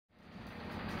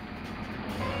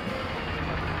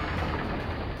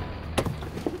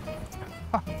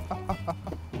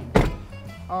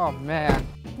Oh man.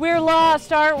 We're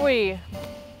lost, aren't we?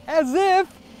 As if!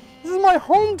 This is my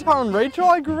hometown, Rachel.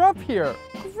 I grew up here.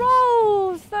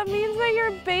 Gross! That means that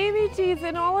your baby teeth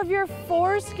and all of your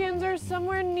foreskins are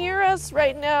somewhere near us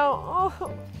right now.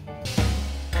 Oh.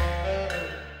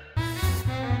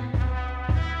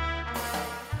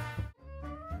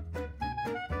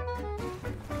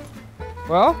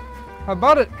 Well, how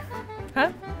about it?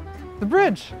 Huh? The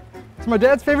bridge. It's my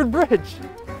dad's favorite bridge.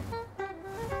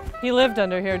 He lived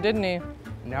under here, didn't he?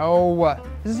 No.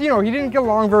 This is, he didn't get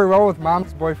along very well with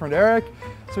Mom's boyfriend, Eric,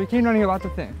 so he came down here a lot to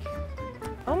think.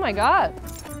 Oh my God.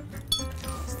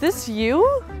 Is this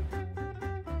you?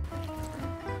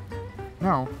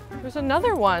 No. There's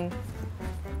another one.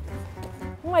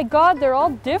 Oh my God, they're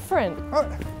all different.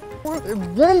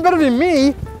 One better than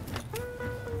me.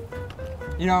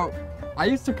 I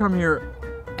used to come here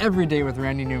every day with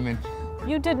Randy Newman.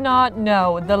 You did not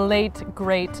know the late,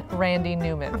 great Randy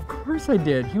Newman. Of course I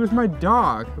did. He was my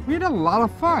dog. We had a lot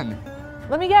of fun.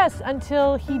 Let me guess,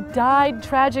 until he died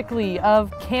tragically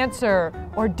of cancer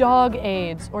or dog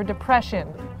AIDS or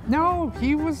depression. No,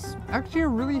 he was actually a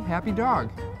really happy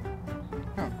dog.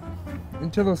 Oh.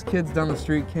 Until those kids down the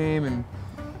street came and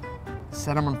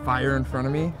set him on fire in front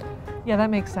of me. Yeah, that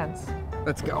makes sense.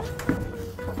 Let's go.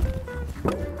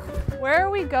 Where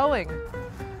are we going?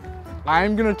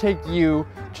 I'm gonna take you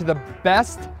to the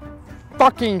best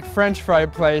fucking French fry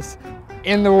place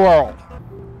in the world.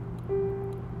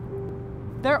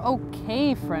 They're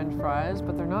okay French fries,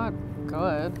 but they're not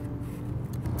good.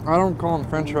 I don't call them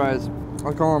French fries.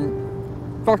 I call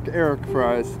them fuck Eric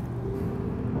fries.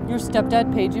 Your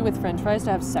stepdad paid you with French fries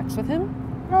to have sex with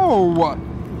him? No.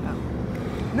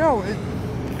 No.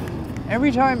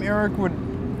 Every time Eric would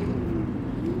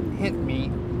hit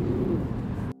me,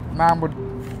 Mom would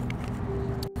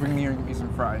bring me here and give me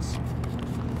some fries.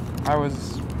 I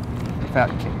was a fat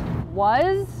kid.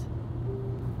 Was?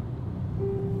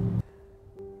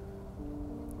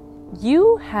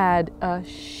 You had a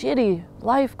shitty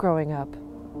life growing up.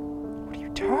 What are you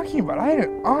talking about? I had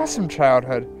an awesome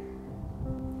childhood.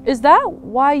 Is that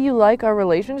why you like our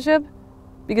relationship?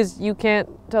 Because you can't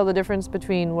tell the difference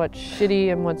between what's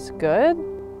shitty and what's good?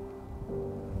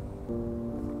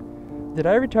 Did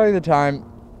I ever tell you the time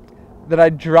that I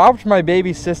dropped my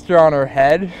baby sister on her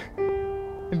head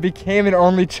and became an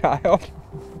only child?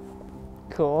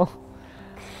 Cool.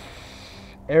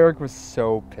 Eric was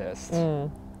so pissed.